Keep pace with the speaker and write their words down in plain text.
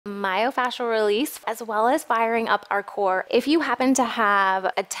myofascial release, as well as firing up our core. If you happen to have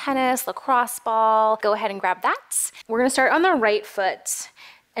a tennis, lacrosse ball, go ahead and grab that. We're gonna start on the right foot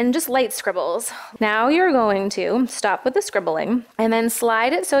and just light scribbles. Now you're going to stop with the scribbling and then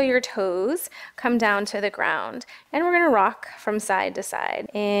slide it so your toes come down to the ground. And we're gonna rock from side to side,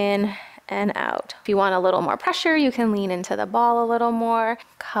 in and out. If you want a little more pressure, you can lean into the ball a little more.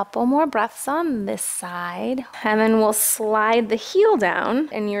 Couple more breaths on this side. And then we'll slide the heel down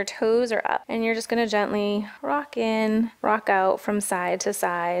and your toes are up. And you're just gonna gently rock in, rock out from side to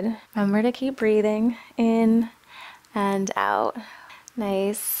side. Remember to keep breathing in and out.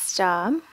 Nice job.